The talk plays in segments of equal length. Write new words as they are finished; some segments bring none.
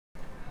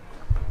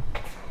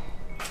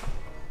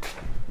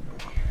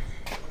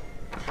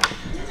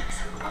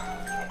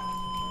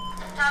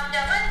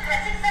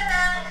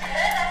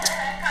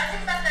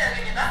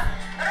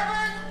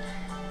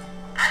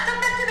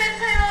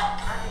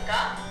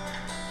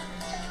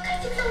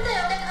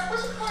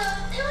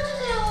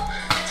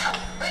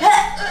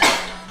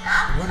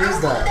What is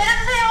that?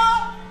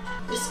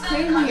 It's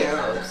Cream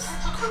Heroes.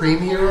 Cream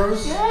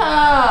Heroes?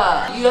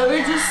 Yeah. You ever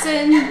just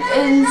sit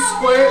and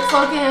squirt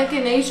fucking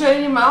echinacea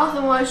in your mouth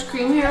and watch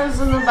Cream Heroes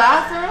in the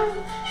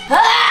bathroom?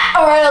 Ah!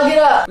 Alright, I'll get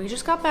up. We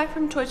just got back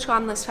from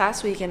TwitchCon this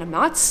past week, and I'm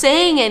not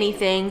saying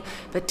anything,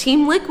 but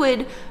Team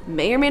Liquid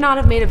may or may not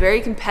have made a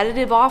very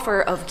competitive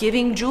offer of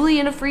giving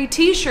Julian a free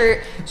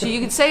t-shirt, so you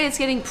could say it's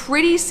getting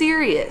pretty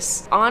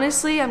serious.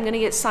 Honestly, I'm gonna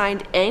get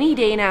signed any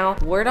day now.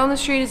 Word on the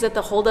street is that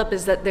the holdup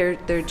is that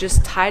they're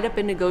just tied up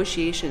in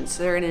negotiations.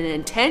 So they're in an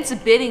intense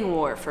bidding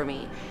war for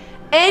me.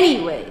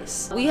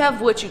 Anyways, we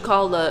have what you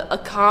call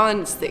a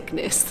con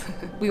sickness.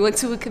 We went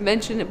to a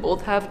convention and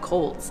both have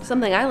colds.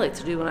 Something I like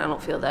to do when I don't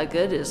feel that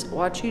good is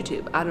watch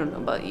YouTube. I don't know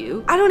about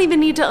you. I don't even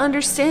need to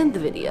understand the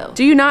video.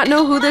 Do you not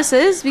know who this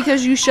is?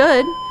 Because you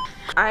should.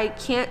 I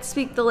can't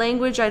speak the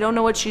language. I don't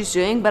know what she's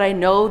doing, but I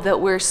know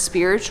that we're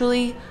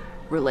spiritually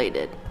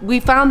related. We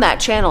found that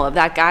channel of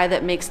that guy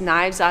that makes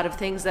knives out of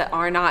things that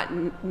are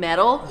not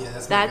metal.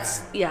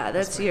 Yeah,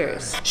 that's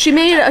yours. She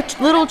made a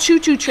little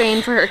choo-choo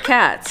train for her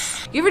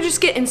cats. You ever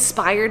just get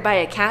inspired by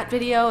a cat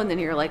video and then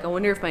you're like, I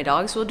wonder if my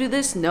dogs will do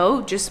this?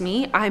 No, just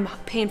me. I'm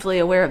painfully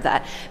aware of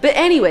that. But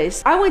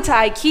anyways, I went to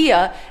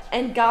IKEA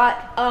and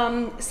got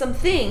some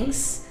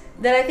things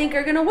that I think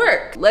are gonna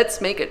work. Let's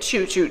make a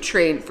choo-choo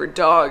train for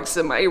dogs,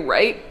 am I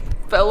right,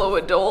 fellow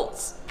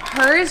adults?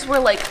 Hers were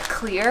like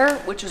clear,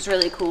 which is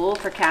really cool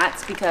for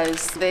cats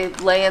because they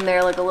lay in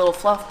there like a little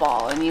fluff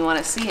ball and you want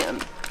to see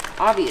them,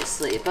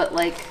 obviously. But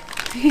like,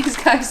 these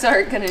guys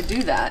aren't gonna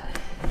do that.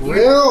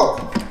 Real.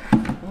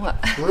 What?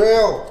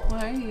 Real.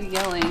 Why are you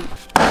yelling?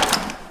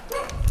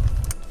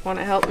 Want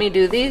to help me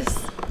do these?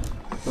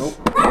 Nope.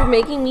 You're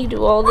making me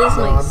do all this.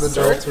 No, like, I'm the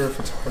director of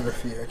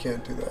photography. I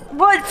can't do that.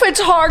 What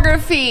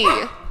photography?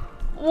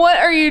 What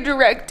are you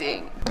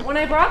directing? When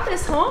I brought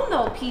this home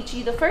though,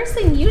 Peachy, the first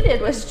thing you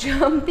did was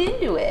jump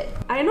into it.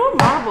 I know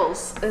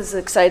Marbles is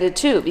excited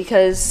too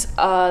because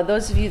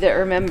those of you that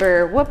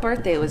remember, what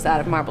birthday was that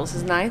of Marbles?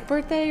 His 9th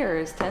birthday or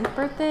his 10th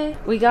birthday?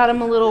 We got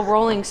him a little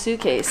rolling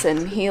suitcase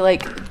and he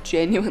like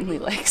genuinely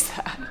likes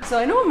that. So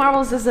I know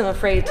Marbles isn't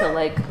afraid to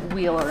like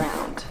wheel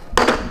around.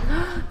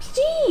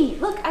 Peachy,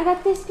 look, I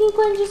got this pink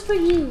one just for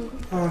you.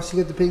 Oh, she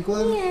got the pink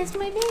one? Yeah, it's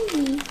my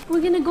baby. We're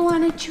gonna go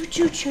on a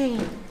choo-choo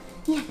train.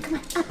 Yeah, come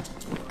on, up.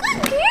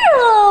 Good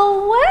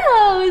girl!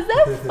 Wow, is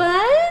that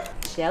fun?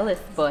 Jealous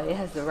boy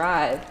has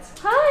arrived.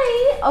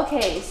 Hi!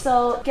 Okay,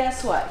 so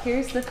guess what?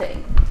 Here's the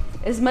thing.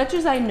 As much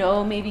as I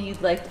know maybe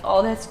you'd like,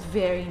 oh, that's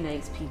very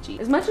nice, Peachy.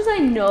 As much as I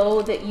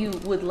know that you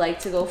would like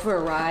to go for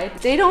a ride,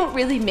 they don't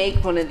really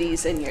make one of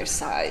these in your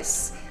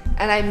size.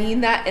 And I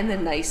mean that in the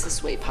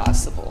nicest way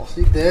possible.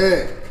 She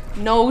thick.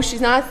 No,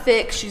 she's not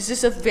thick. She's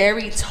just a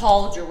very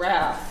tall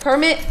giraffe.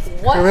 Kermit,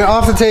 what? Kermit,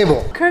 off the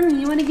table. Kermit,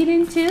 you wanna get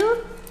in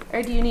too?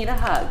 Or do you need a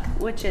hug?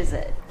 Which is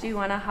it? Do you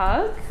want a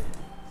hug?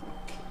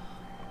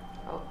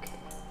 Okay.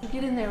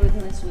 Get in there with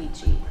Miss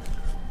Weechie.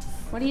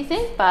 What do you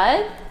think,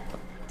 bud?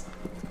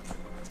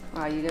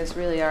 Wow, you guys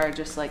really are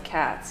just like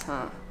cats,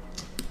 huh?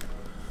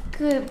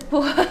 Good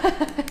boy.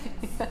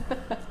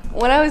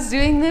 When I was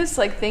doing this,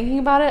 like thinking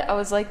about it, I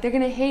was like, they're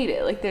gonna hate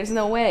it. Like there's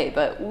no way,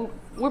 but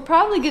we're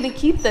probably gonna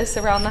keep this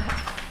around the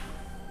house.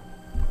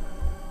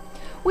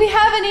 We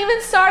haven't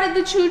even started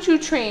the choo-choo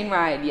train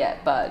ride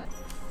yet, bud.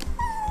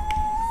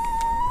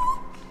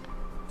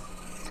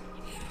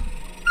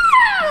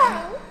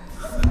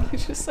 You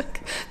just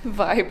like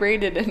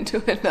vibrated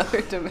into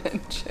another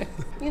dimension.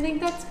 You think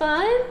that's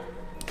fun?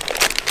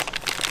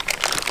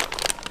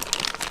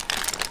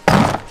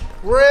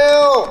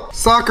 Real.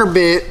 Soccer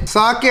bit.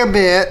 Soccer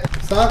bit.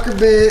 Soccer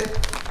bit.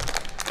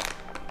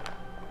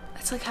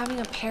 It's like having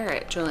a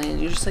parrot, Julian.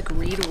 You just like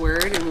read a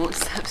word and won't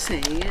stop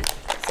saying it.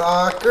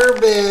 Soccer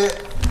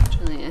bit.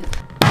 Julian.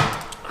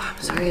 Oh, I'm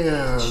sorry.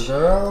 Damn,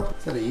 girl.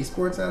 Is that an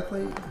esports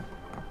athlete?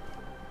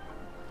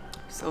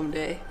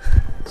 Someday.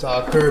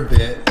 Soccer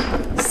bit.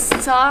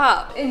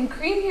 Stop. In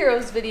Cream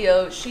Heroes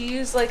video, she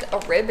used like a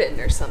ribbon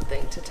or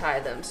something to tie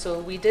them. So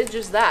we did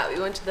just that. We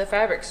went to the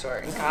fabric store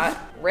and got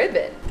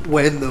ribbon.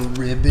 When the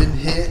ribbon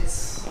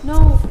hits.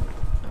 No.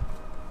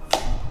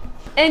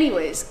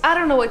 Anyways, I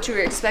don't know what you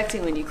were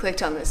expecting when you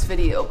clicked on this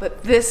video,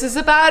 but this is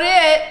about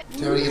it. Do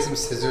you want to get some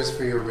scissors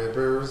for your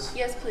ribbers?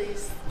 Yes,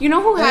 please. You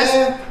know who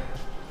has...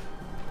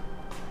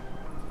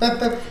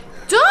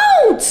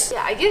 Don't!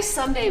 Yeah, I guess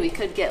someday we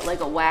could get like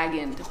a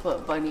wagon to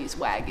put Bunny's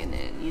wagon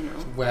in, you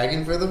know.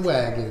 Wagon for the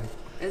wagon.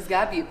 It's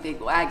gotta be a big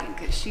wagon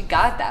because she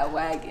got that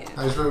wagon.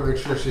 I just want to make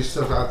sure she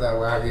still got that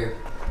wagon.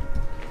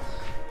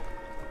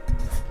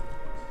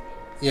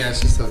 Yeah,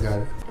 she still got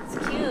it. It's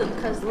cute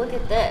because look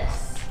at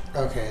this.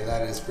 Okay,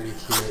 that is pretty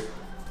cute.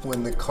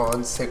 When the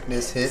con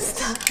sickness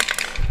hits.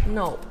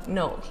 No,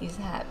 he's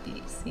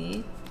happy,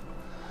 see?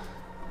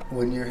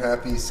 When you're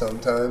happy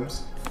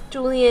sometimes.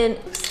 Julian,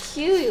 it's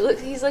cute. Look,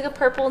 he's like a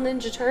purple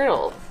Ninja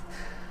Turtle.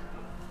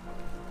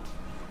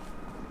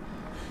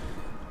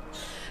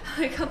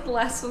 I got the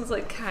last one's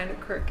like kind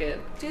of crooked.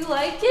 Do you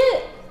like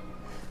it?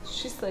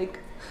 She's like,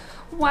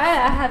 Why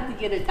I have to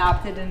get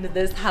adopted into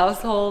this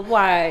household?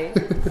 Why?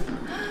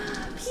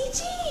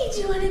 Peachy,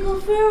 do you want to go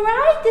for a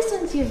ride? This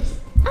one's yours.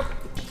 Up,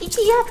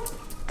 Peachy, up,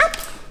 up,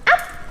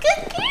 up.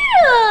 Good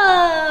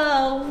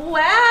girl.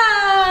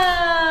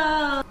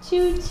 Wow.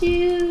 Choo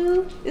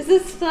choo. Is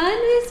this fun,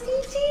 Miss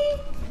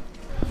Peachy?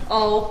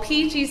 Oh,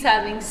 Peachy's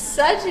having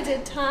such a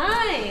good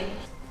time.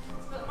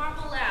 But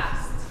Marble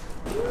last.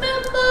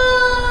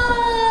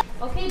 Remember.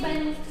 Okay,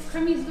 Bunny.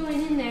 Kermie's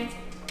going in there.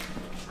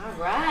 All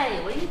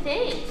right. What do you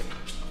think?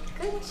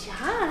 Good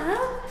job.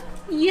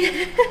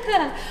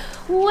 Yeah.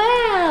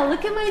 Wow.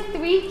 Look at my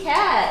 3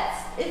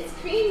 cats. It's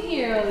Cream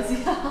Heroes,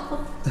 y'all.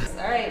 All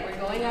right. We're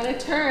going on a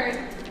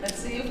turn. Let's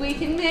see if we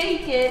can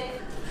make it.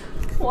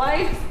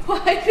 Why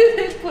do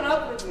they put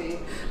up with me?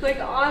 Like,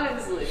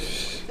 honestly.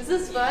 Is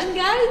this fun,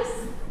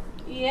 guys?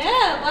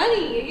 Yeah,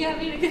 Bunny. Are you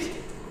having a good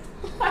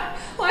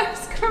Why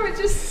is Kermit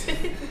just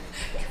sitting?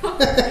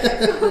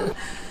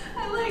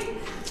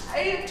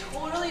 I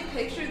totally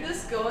pictured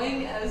this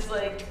going as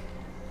like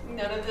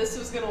none of this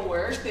was gonna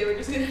work. They were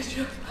just gonna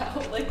jump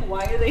out. Like,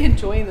 why are they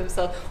enjoying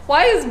themselves?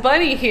 Why is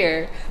Bunny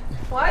here?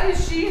 Why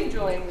is she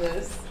enjoying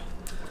this?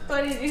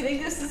 Bunny, do you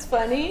think this is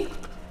funny?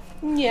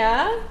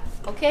 Yeah?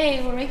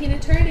 Okay, we're making a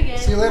turn again.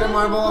 See you later,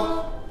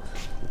 Marble.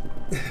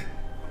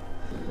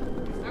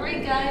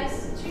 Alright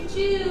guys,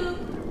 choo-choo.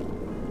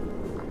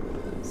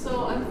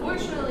 So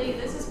unfortunately,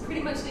 this is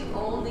pretty much the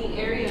only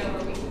area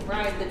where we can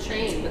ride the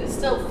train, but it's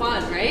still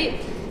fun, right?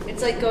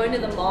 It's like going to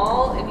the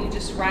mall and you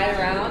just ride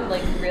around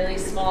like a really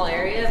small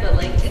area, but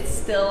like it's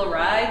still a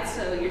ride,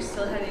 so you're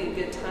still having a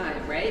good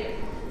time, right?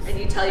 And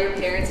you tell your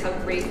parents how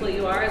grateful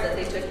you are that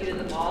they took you to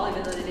the mall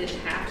even though they didn't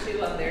have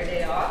to on their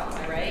day off,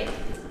 am I right?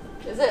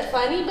 Is that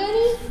funny,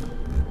 Bunny?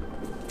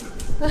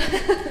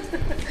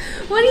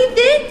 What do you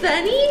think,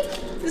 Bunny?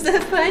 Is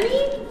that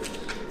funny?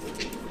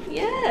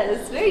 Yeah,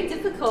 it's very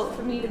difficult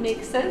for me to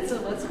make sense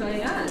of what's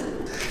going on.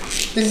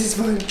 This is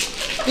fun.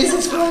 This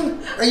is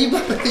fun. Are you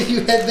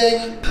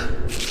headbanging?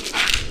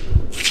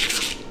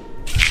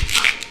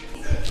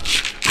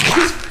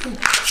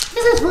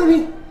 This is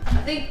funny.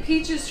 I think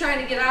Peach is trying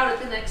to get out at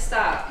the next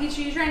stop. Peach,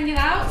 are you trying to get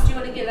out? Do you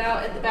want to get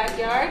out at the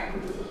backyard?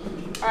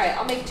 All right,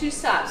 I'll make 2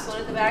 stops. One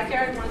at the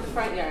backyard and one at the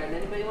front yard.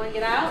 Anybody want to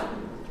get out?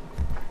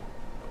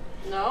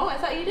 No? I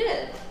thought you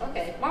did.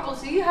 Okay.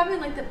 Marbles, are you having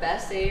like the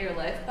best day of your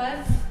life,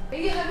 bud? Are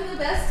you having the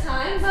best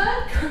time,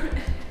 bud?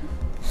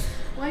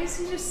 Why is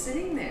he just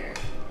sitting there?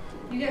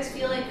 You guys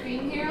feel like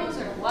Cream Heroes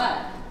or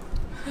what?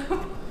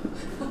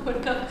 Oh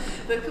no,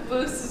 the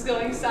caboose is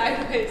going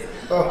sideways.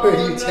 Oh, are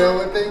you tail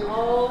whipping?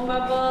 Oh,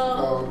 Marble.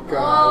 Oh,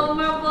 God. Oh,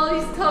 Marble,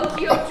 he's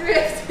Tokyo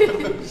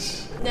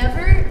drifting.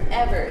 Never,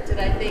 ever did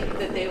I think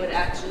that they would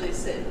actually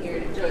sit here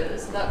and enjoy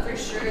this. Thought for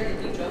sure they'd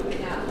be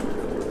jumping out.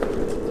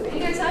 Are you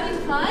guys having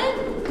fun?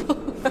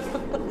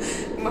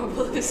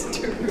 Marble is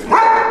too.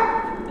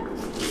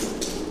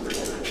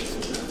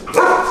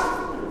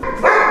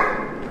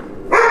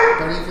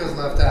 Bunny feels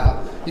left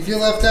out. You feel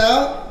left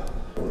out?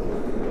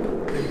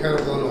 Are you kind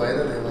of blown away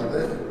that they love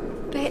it?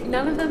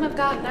 None of them have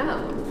gotten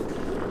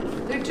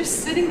out. They're just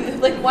sitting there.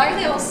 Like, why are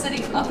they all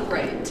sitting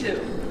upright, too?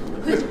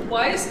 Like,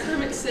 why is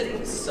Kermit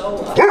sitting so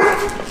upright?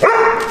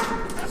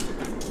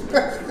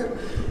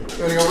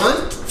 You wanna go run?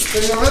 You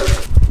wanna go run?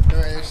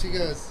 Alright, there she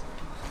goes.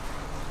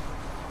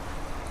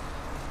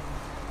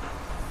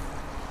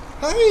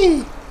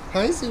 Hi!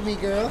 Hi, Zoomy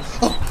girl.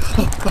 Oh,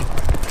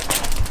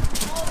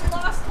 we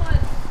lost one.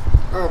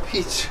 Oh,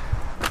 Peach.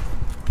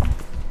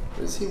 Why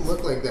does he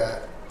look like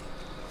that?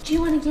 Do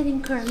you want to get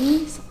in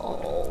Kermit's?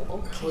 Oh,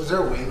 okay. Was there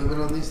a weight limit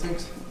on these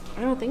things?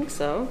 I don't think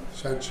so.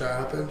 Should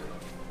happen?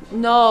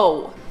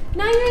 No.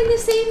 Now you're in the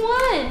same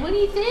one. What do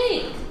you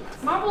think?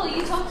 Marble,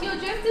 you Tokyo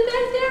drifted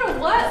back there or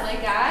what, my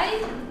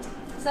guy?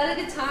 Is that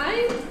a good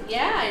time?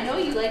 Yeah, I know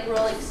you like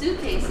rolling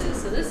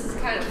suitcases, so this is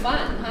kind of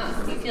fun,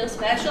 huh? You feel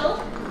special?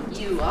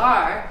 You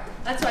are.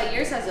 That's why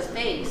yours has a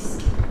face.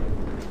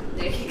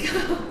 There you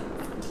go.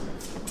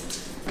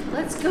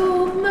 Let's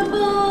go,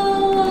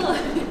 Marble!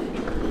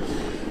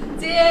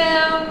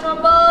 Damn,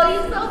 Marble,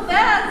 you're so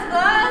fast,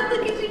 bud!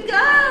 Look at you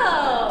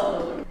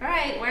go!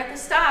 Alright, we're at the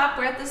stop,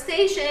 we're at the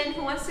station.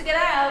 Who wants to get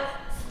out?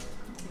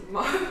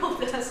 Marble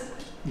doesn't.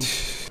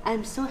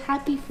 I'm so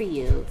happy for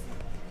you.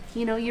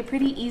 You know, you're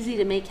pretty easy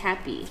to make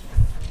happy.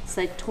 It's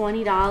like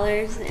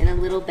 $20 and a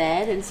little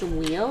bed and some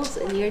wheels,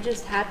 and you're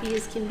just happy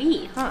as can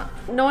be, huh?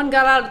 No one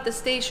got out at the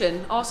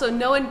station. Also,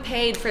 no one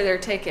paid for their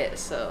ticket,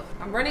 so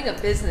I'm running a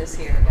business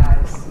here,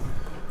 guys.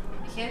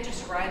 You can't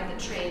just ride the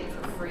train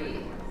for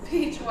free.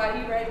 Peach, why are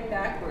you riding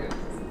backwards?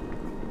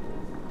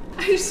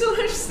 I just don't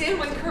understand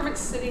why Kermit's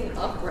sitting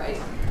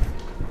upright.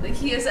 Like,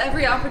 he has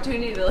every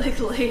opportunity to like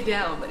lay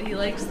down, but he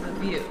likes the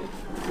view.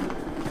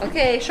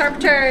 Okay, sharp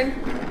turn.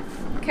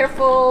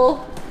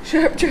 Careful.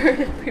 Sharp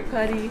turn,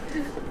 everybody.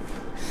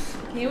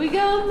 Here we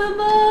go,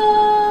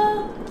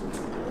 Mama.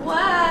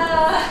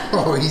 Wow.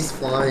 Oh, he's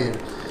flying.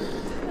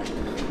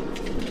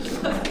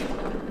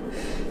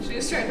 She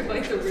was trying to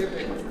bite the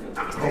ribbon.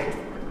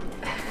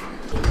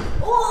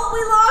 Oh,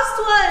 we lost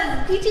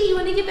one. Peachy, you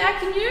want to get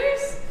back in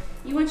yours?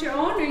 You want your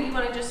own, or you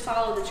want to just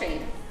follow the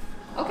train?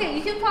 Okay,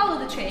 you can follow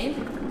the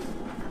train.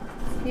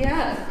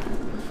 Yeah.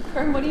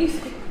 Kern, what do you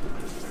think?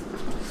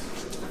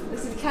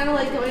 This is kind of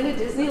like going to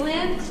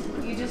Disneyland.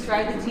 You just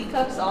ride the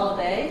teacups all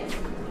day.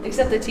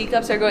 Except the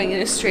teacups are going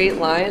in a straight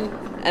line,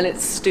 and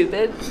it's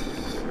stupid.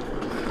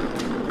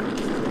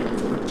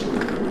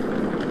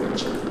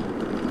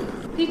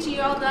 Peachy,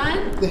 you all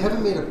done? They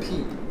haven't made a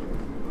peep.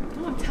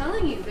 Oh, I'm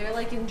telling you, they're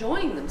like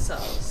enjoying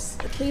themselves.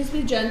 Please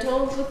be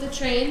gentle with the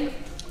train.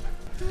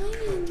 Hi,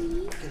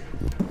 honey.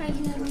 Are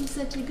you having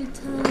such a good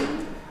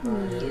time?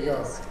 Alright, here we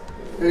go.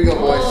 Here we go,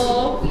 boys.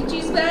 Oh,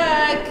 Peachy's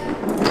back.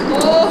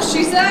 Oh,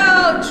 she's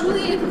out.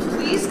 Julian,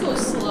 please go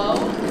slow.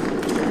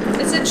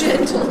 It's a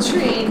gentle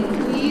train,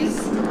 please.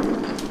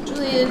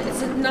 Julian,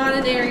 it's not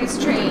an Aries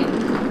train.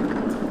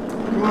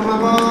 Come on,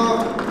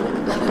 Mama.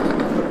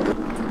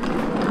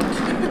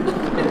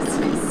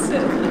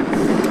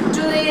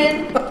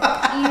 Julian,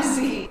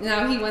 easy.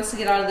 Now he wants to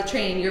get out of the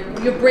train.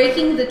 You're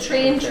breaking the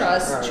train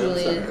trust, Right,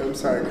 Julian. I'm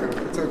sorry, Kermit.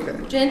 It's okay.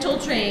 Gentle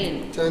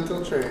train.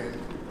 Gentle train.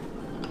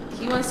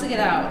 He wants to get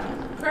out.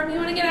 Kermit, you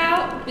want to get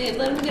out? Babe,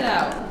 let him get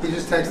out. He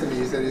just texted me.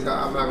 He said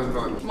I'm having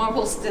fun.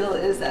 Marble still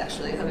is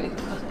actually having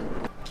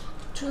fun.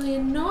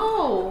 Julian,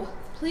 no.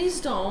 Please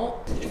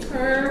don't.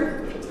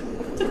 Kerm.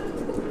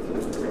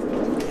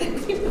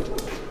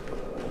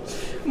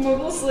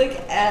 Marble's like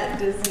at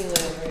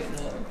Disneyland right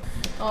now.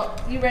 Oh,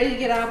 you ready to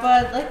get out,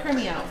 bud? Let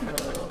Kermie out for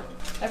a little.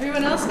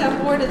 Everyone else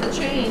got bored of the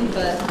train,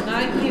 but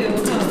not you,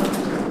 huh?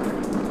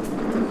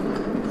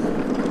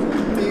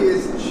 He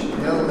is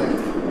chilling.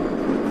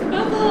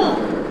 Marble!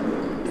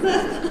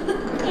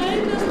 I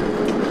know.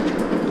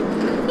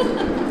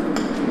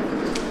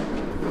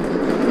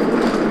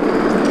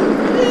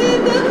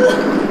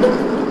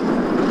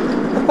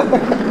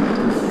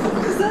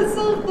 Is that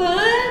so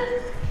fun?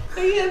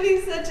 Are you having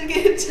such a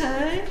good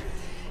time?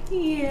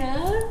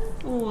 Yeah?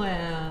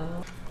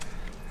 Wow.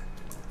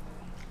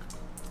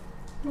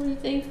 What do you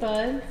think,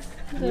 bud?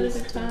 Is that a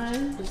good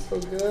time? It's so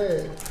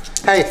good.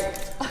 Hey!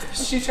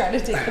 She tried to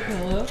take the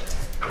pillow.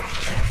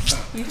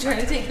 You trying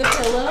to take the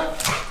pillow?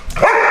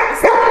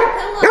 It's not your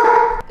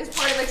pillow. It's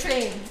part of a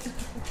train.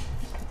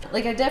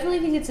 Like, I definitely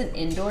think it's an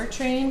indoor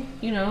train.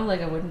 You know,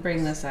 like I wouldn't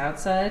bring this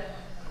outside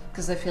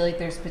because I feel like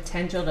there's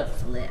potential to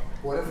flip.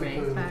 What if we right?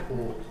 put it in the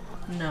pool?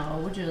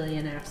 No,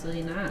 Julian,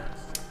 absolutely not.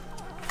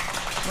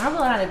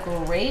 Marble had a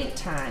great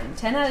time.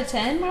 10 out of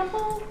 10,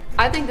 Marble?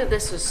 I think that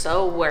this was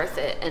so worth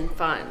it and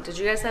fun. Did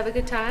you guys have a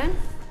good time?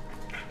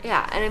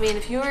 Yeah, and I mean,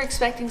 if you were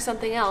expecting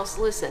something else,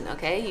 listen,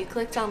 okay? You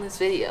clicked on this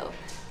video.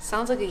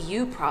 Sounds like a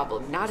you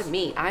problem, not a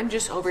me. I'm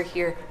just over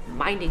here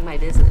minding my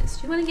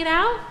business. You wanna get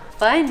out?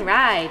 Fun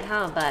ride,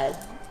 huh, bud?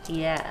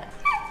 Yeah.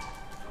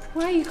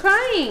 Why are you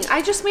crying?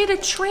 I just made a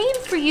train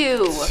for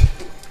you.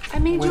 I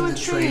made you a train. When the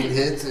train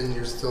hits and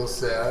you're still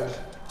sad.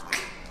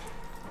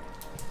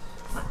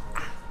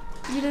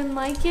 You didn't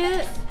like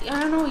it? I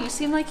don't know, you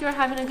seemed like you were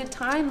having a good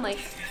time, like,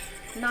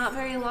 not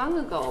very long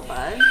ago,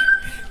 bud.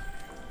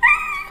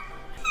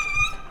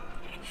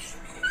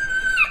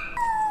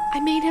 I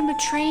made him a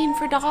train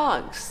for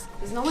dogs.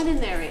 There's no one in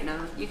there right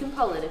now. You can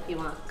pull it if you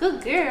want.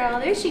 Good girl,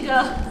 there she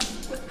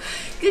goes.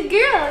 Good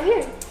girl,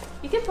 here.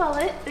 You can pull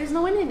it. There's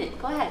no one in it.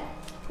 Go ahead.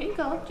 Here you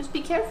go, just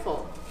be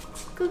careful.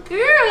 Good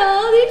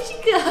girl, there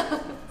she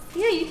goes.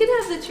 Yeah, you can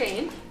have the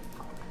train.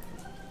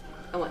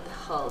 I want the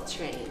whole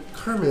train.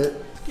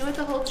 Kermit. You want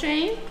the whole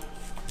train?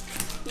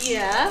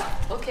 Yeah.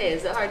 Okay,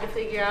 is it hard to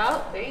figure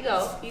out? There you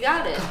go. You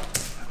got it.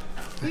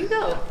 Here you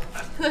go.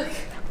 Look.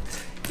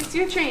 It's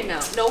your train now.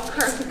 No,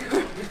 Kermit.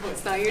 No,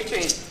 it's not your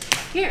train.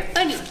 Here,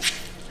 bunny.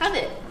 Have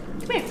it.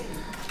 Come here.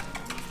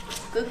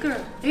 Good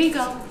girl. There you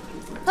go.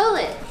 Pull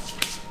it.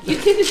 You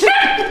can.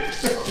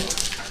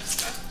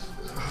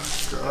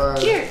 God.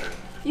 Here.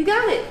 You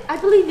got it. I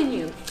believe in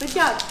you. Good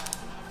job.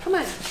 Come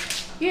on.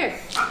 Here.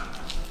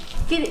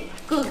 Get it.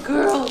 Good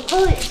girl.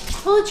 Pull it.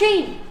 Pull the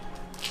train.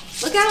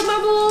 Look out,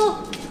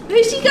 Marble.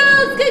 There she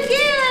goes. Good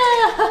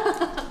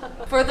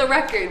girl. For the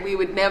record, we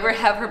would never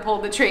have her pull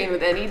the train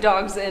with any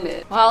dogs in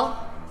it.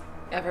 Well,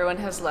 everyone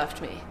has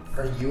left me.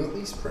 Are you at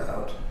least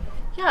proud?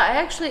 Yeah, I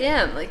actually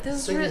am. Like,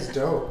 this This thing is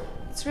dope.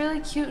 It's really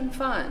cute and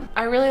fun.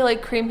 I really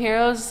like Cream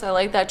Heroes. I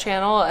like that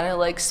channel, and I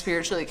like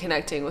spiritually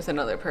connecting with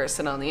another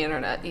person on the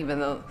internet, even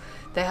though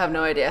they have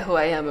no idea who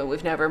I am and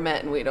we've never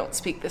met and we don't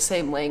speak the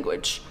same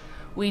language.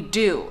 We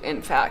do,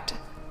 in fact,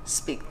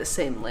 speak the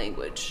same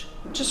language.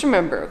 Just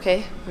remember,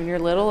 okay, when you're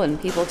little and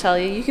people tell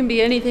you you can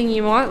be anything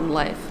you want in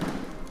life,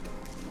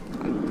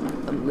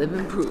 I'm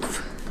living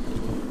proof.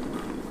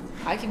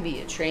 I can be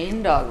a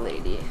trained dog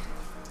lady.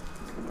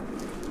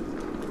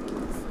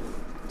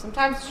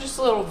 Sometimes it's just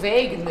a little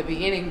vague in the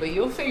beginning, but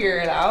you'll figure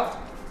it out.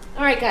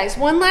 All right, guys,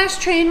 one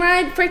last train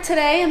ride for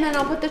today, and then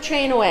I'll put the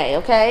train away,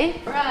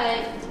 okay? All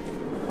right,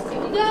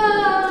 here we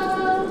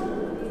go.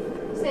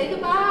 Say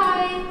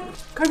goodbye.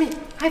 Kermit,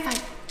 high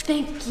five.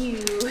 Thank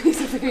you.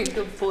 He's a very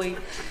good boy.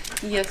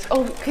 Yes.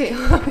 Oh, okay.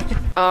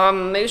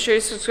 Make sure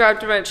you subscribe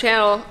to my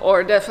channel,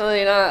 or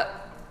definitely not.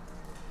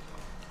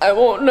 I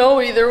won't know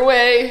either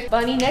way.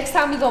 Bunny, next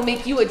time we gonna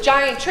make you a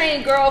giant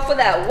train, girl, for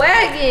that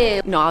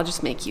wagon. No, I'll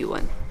just make you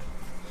one.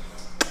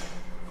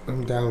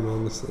 I'm down,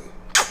 honestly.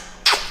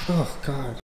 Oh, God.